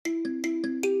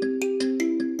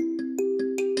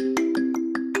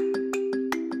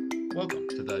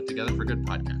Together for Good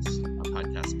podcast, a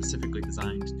podcast specifically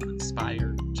designed to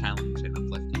inspire, challenge, and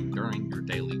uplift you during your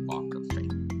daily walk of faith.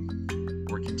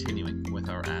 We're continuing with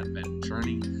our Advent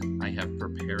journey. I have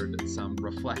prepared some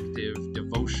reflective,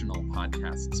 devotional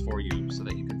podcasts for you so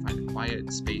that you can find a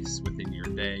quiet space within your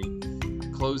day,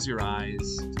 close your eyes,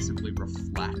 to simply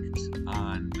reflect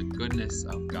on the goodness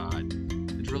of God,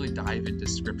 and to really dive into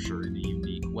Scripture in a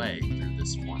unique way through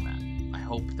this format. I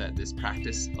hope that this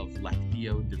practice of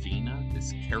Lectio Divina,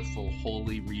 this careful,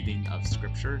 holy reading of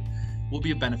Scripture, will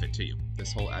be a benefit to you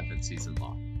this whole Advent season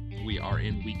long. We are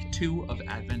in week 2 of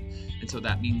Advent, and so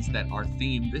that means that our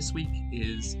theme this week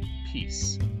is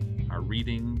peace. Our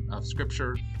reading of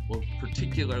Scripture will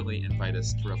particularly invite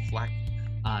us to reflect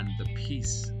on the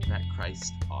peace that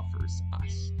Christ offers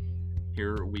us.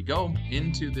 Here we go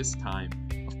into this time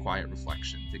of quiet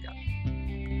reflection together.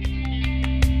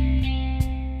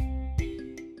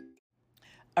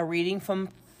 A reading from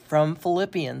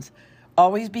Philippians.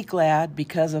 Always be glad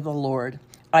because of the Lord.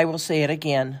 I will say it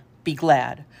again. Be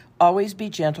glad. Always be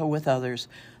gentle with others.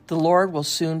 The Lord will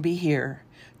soon be here.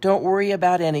 Don't worry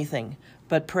about anything,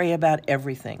 but pray about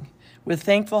everything. With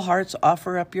thankful hearts,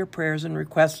 offer up your prayers and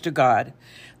requests to God.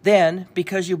 Then,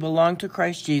 because you belong to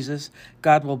Christ Jesus,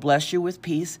 God will bless you with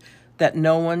peace that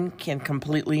no one can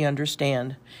completely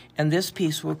understand. And this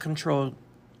peace will control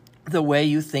the way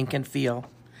you think and feel.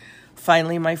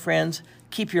 Finally, my friends,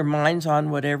 keep your minds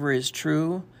on whatever is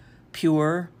true,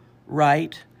 pure,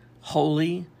 right,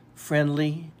 holy,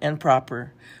 friendly, and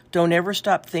proper. Don't ever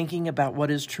stop thinking about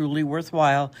what is truly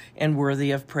worthwhile and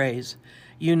worthy of praise.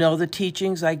 You know the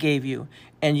teachings I gave you,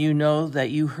 and you know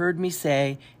that you heard me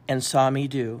say and saw me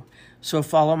do. So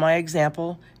follow my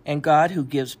example, and God, who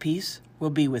gives peace,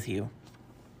 will be with you.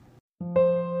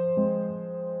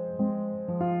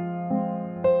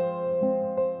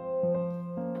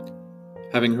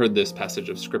 Having heard this passage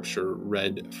of Scripture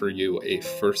read for you a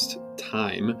first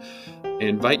time, I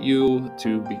invite you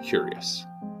to be curious,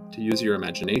 to use your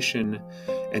imagination,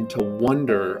 and to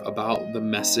wonder about the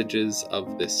messages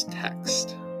of this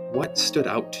text. What stood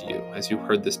out to you as you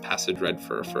heard this passage read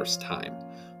for a first time?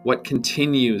 What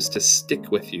continues to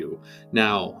stick with you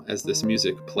now as this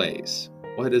music plays?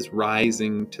 What is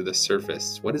rising to the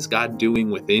surface? What is God doing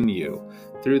within you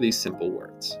through these simple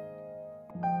words?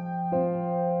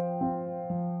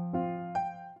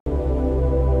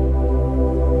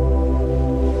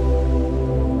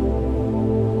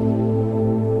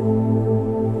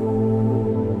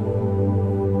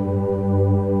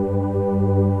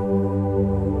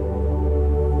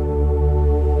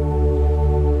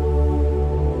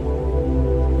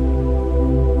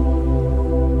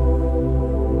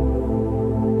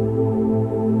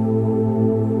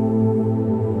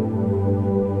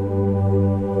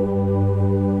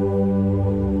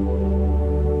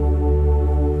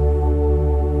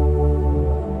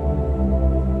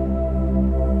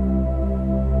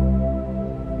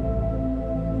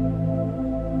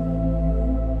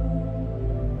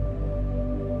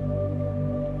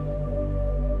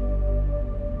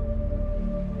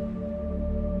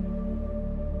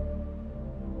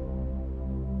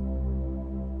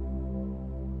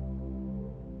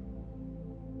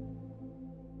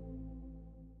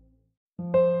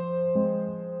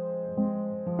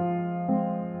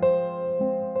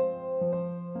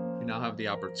 Have the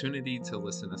opportunity to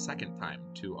listen a second time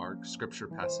to our scripture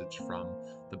passage from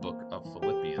the book of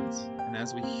Philippians. And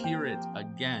as we hear it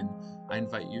again, I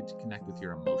invite you to connect with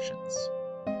your emotions.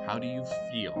 How do you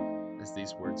feel as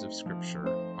these words of scripture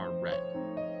are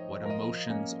read? What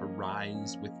emotions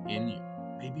arise within you?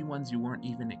 Maybe ones you weren't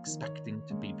even expecting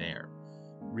to be there.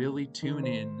 Really tune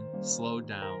in, slow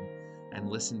down, and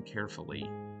listen carefully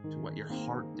to what your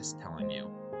heart is telling you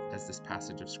as this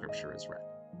passage of scripture is read.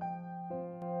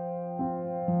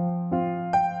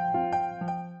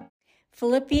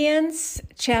 Philippians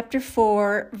chapter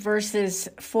 4, verses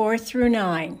 4 through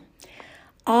 9.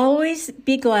 Always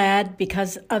be glad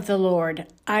because of the Lord.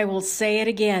 I will say it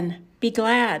again. Be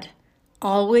glad.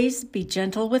 Always be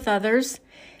gentle with others.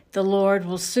 The Lord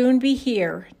will soon be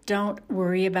here. Don't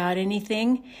worry about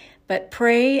anything, but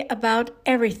pray about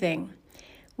everything.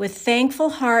 With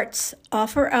thankful hearts,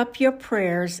 offer up your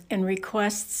prayers and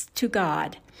requests to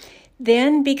God.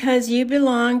 Then, because you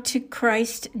belong to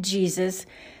Christ Jesus,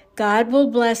 God will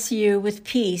bless you with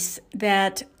peace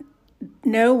that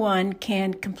no one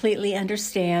can completely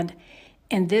understand,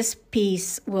 and this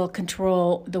peace will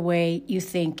control the way you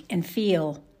think and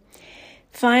feel.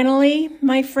 Finally,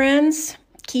 my friends,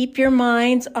 keep your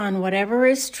minds on whatever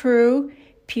is true,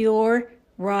 pure,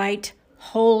 right,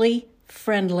 holy,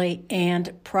 friendly,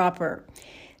 and proper.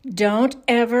 Don't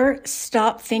ever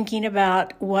stop thinking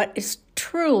about what is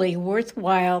truly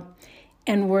worthwhile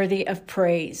and worthy of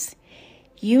praise.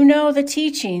 You know the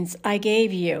teachings I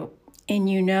gave you, and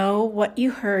you know what you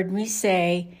heard me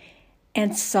say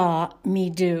and saw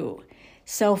me do.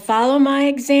 So follow my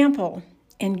example,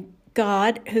 and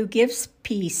God, who gives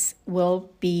peace,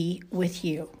 will be with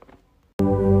you.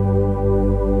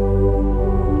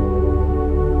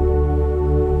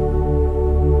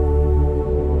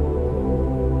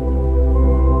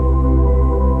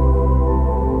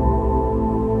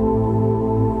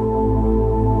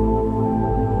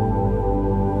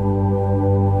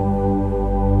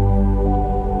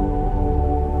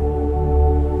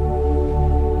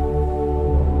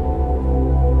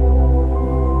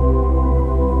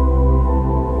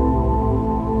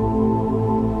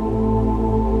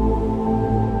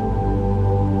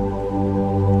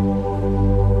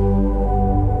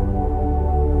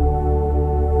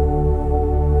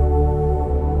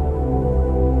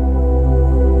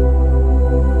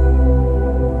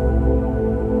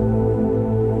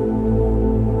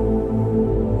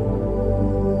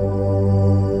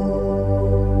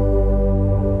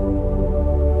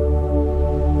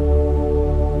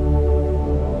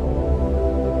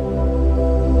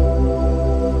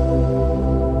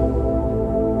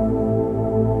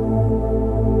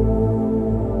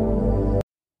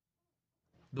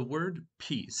 The word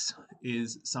peace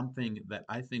is something that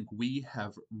I think we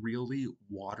have really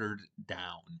watered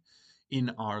down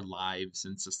in our lives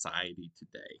and society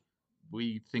today.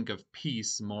 We think of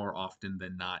peace more often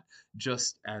than not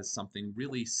just as something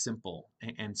really simple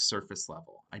and surface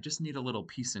level. I just need a little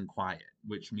peace and quiet,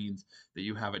 which means that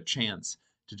you have a chance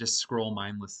to just scroll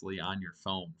mindlessly on your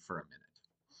phone for a minute.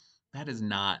 That is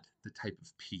not the type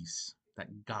of peace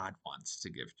that God wants to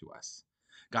give to us.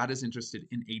 God is interested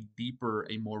in a deeper,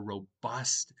 a more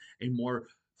robust, a more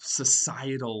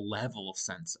societal level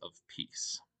sense of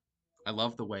peace. I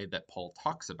love the way that Paul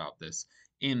talks about this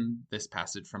in this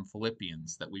passage from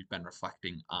Philippians that we've been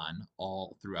reflecting on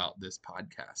all throughout this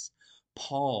podcast.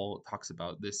 Paul talks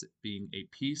about this being a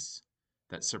peace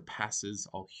that surpasses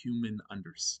all human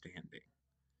understanding.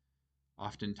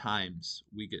 Oftentimes,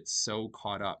 we get so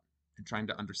caught up in trying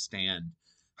to understand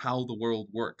how the world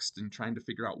works and trying to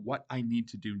figure out what I need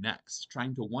to do next,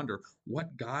 trying to wonder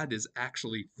what God is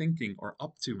actually thinking or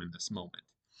up to in this moment.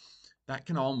 That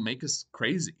can all make us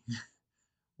crazy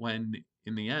when,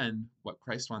 in the end, what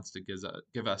Christ wants to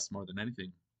give us more than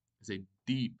anything is a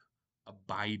deep,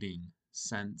 abiding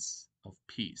sense of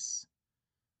peace,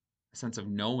 a sense of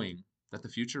knowing that the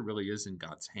future really is in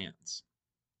God's hands,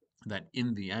 that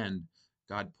in the end,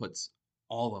 God puts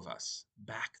all of us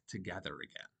back together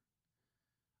again.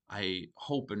 I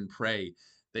hope and pray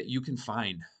that you can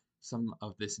find some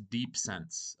of this deep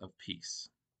sense of peace.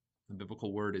 The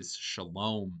biblical word is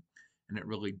shalom, and it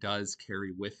really does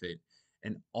carry with it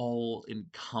an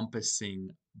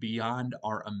all-encompassing, beyond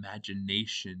our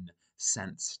imagination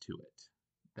sense to it.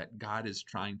 That God is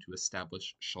trying to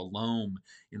establish shalom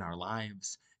in our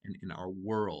lives and in our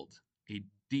world, a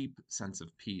deep sense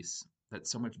of peace that's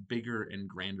so much bigger and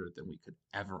grander than we could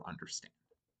ever understand.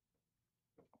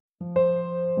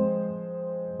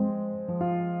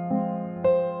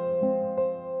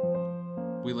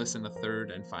 We listen a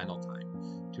third and final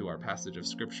time to our passage of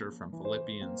Scripture from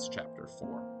Philippians chapter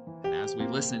 4. And as we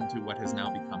listen to what has now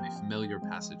become a familiar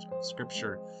passage of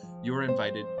Scripture, you are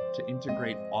invited to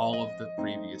integrate all of the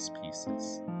previous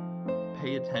pieces.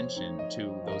 Pay attention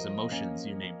to those emotions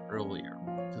you named earlier,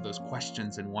 to those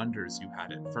questions and wonders you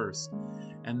had at first.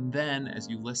 And then, as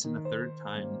you listen a third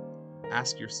time,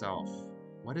 ask yourself,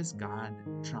 what is God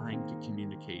trying to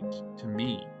communicate to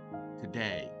me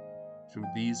today through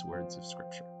these words of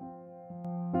Scripture?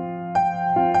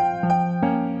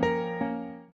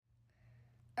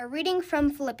 A reading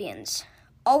from Philippians.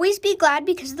 Always be glad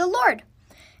because of the Lord.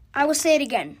 I will say it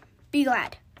again. Be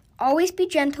glad. Always be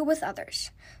gentle with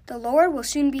others. The Lord will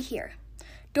soon be here.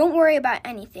 Don't worry about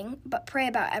anything, but pray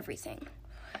about everything.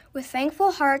 With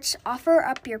thankful hearts, offer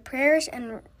up your prayers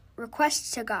and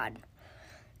requests to God.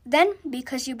 Then,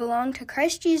 because you belong to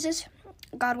Christ Jesus,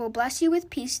 God will bless you with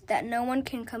peace that no one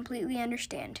can completely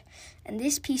understand, and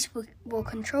this peace will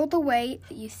control the way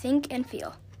that you think and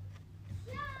feel.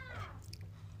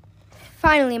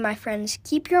 Finally, my friends,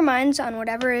 keep your minds on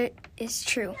whatever is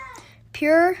true,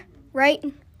 pure, right,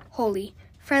 holy,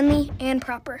 friendly, and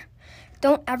proper.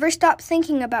 Don't ever stop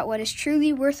thinking about what is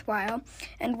truly worthwhile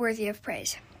and worthy of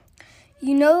praise.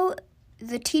 You know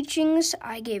the teachings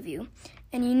I gave you,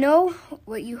 and you know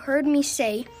what you heard me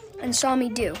say and saw me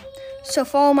do. So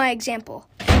follow my example.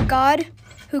 God,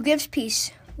 who gives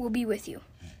peace, will be with you.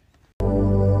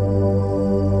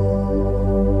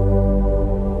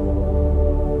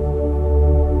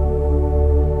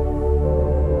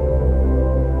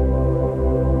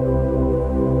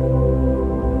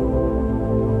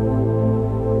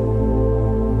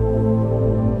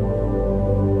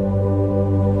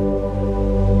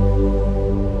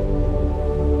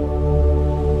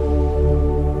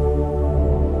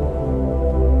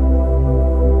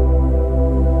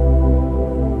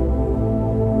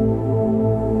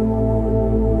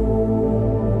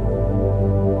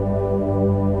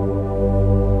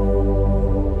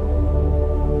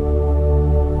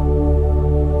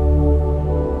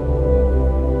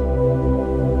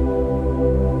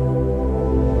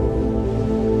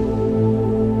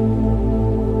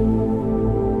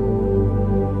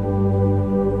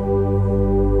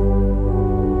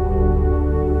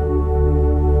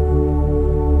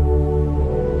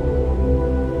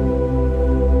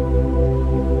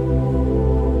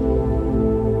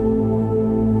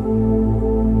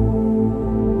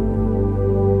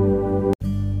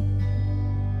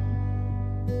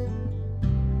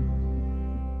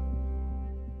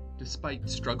 Despite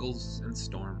struggles and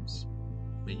storms,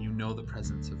 may you know the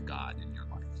presence of God in your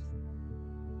life.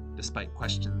 Despite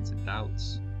questions and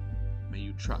doubts, may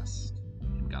you trust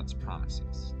in God's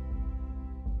promises.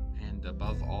 And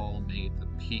above all, may the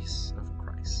peace of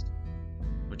Christ,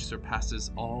 which surpasses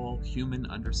all human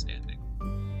understanding,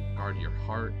 guard your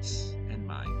hearts and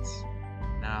minds,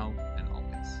 now